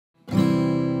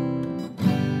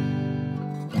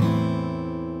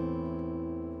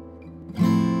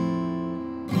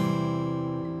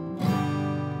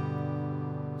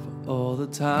All the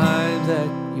times that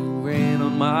you rain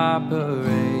on my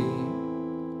parade,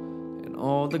 and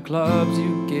all the clubs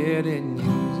you get in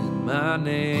using my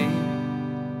name.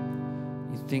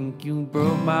 You think you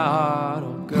broke my heart,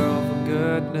 oh girl, for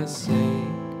goodness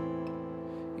sake.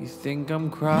 You think I'm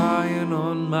crying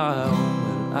on my own,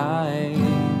 well I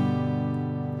ain't.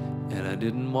 And I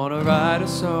didn't want to write a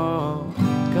song,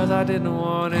 cause I didn't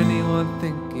want anyone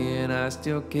thinking I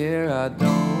still care. I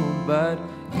don't, but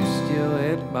you still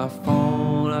hit my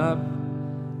phone up.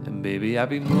 And baby, I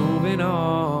be moving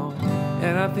on,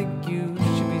 and I think you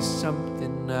should be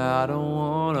something I don't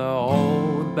wanna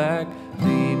hold back.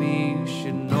 Baby, you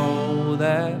should know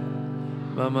that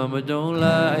my mama don't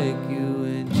like you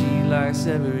and she likes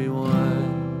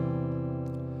everyone.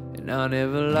 And I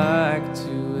never like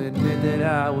to admit that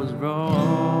I was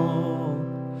wrong.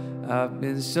 I've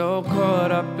been so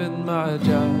caught up in my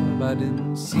job, I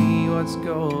didn't see what's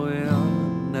going on.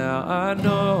 Now I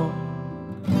know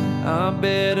I'm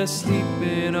better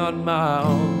sleeping on my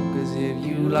own. Cause if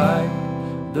you like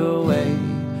the way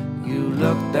you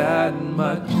look that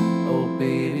much, oh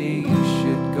baby, you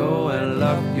should go and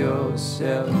love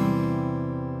yourself.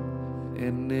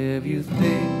 And if you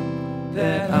think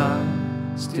that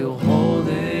I'm still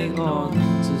holding on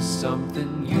to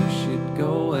something, you should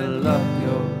go and love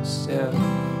yourself.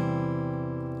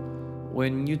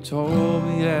 When you told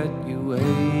me that you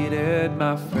hated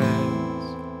my friends,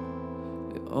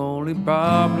 the only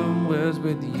problem was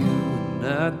with you and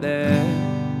not them.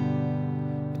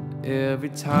 And every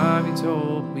time you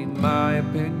told me my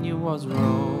opinion was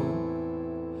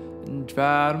wrong, and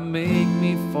tried to make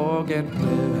me forget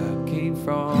where I came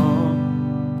from.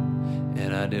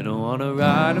 And I didn't want to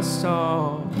write a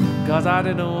song, cause I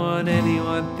didn't want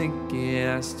anyone thinking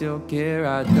I still care.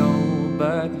 I don't,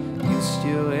 but you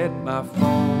still hit my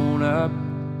phone up.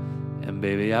 And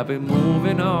baby, I've been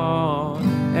moving on,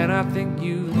 and I think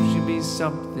you should be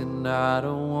something I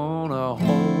don't wanna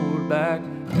hold back.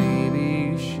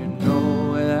 Baby, you should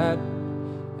know that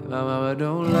my mama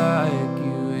don't like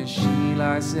you and she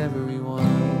likes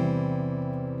everyone.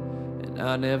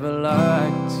 I never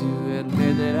liked to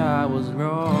admit that I was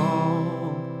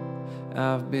wrong.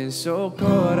 I've been so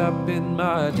caught up in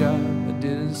my job, I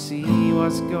didn't see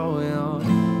what's going on.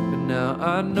 But now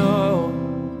I know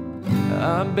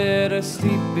I'm better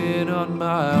sleeping on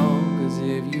my own. Cause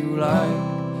if you like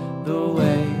the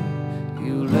way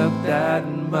you look that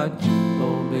much,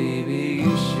 oh baby,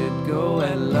 you should go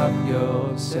and love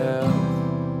yourself.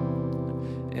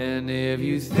 And if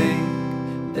you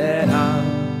think that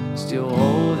I'm still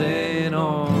holding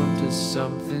on to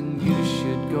something, you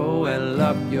should go and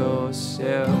love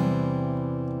yourself.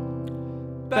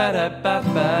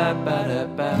 Ba-da-ba-ba,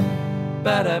 ba-da-ba,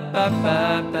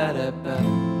 ba-da-ba-ba, ba-da-ba,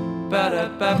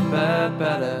 ba-da-ba-ba,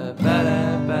 ba-da,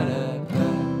 ba-da-ba-da-ba,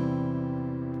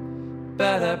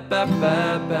 ba-da-ba-ba,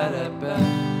 ba-da-ba,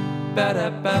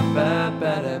 ba-da-ba-ba,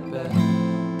 ba-da-ba,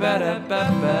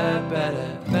 ba-da-ba-ba,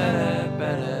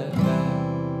 ba-da-ba-da-ba.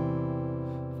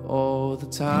 All the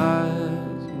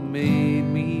times you made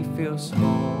me feel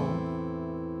small,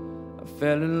 I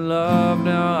fell in love,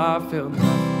 now I feel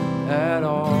nothing at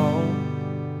all.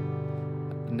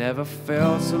 I never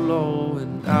felt so low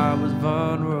and I was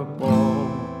vulnerable.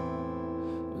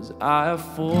 Was I a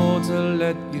fool to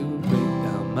let you break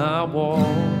down my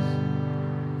walls?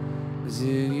 Cause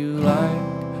if you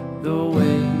like the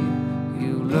way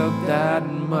you look that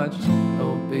much,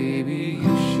 oh baby,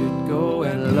 you should go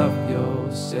and love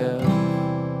yourself.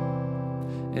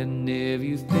 And if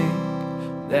you think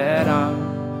that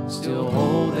I'm still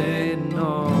holding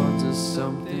on to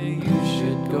something, you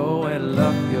should go and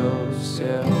love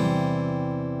yourself.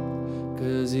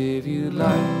 Cause if you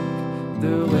like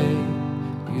the way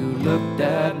you look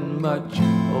that much,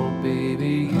 oh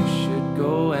baby, you should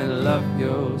go and love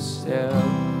yourself.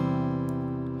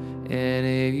 And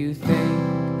if you think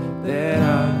that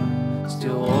I'm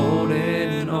still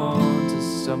holding on to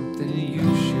something,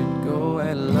 you should go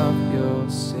and love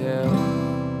yourself.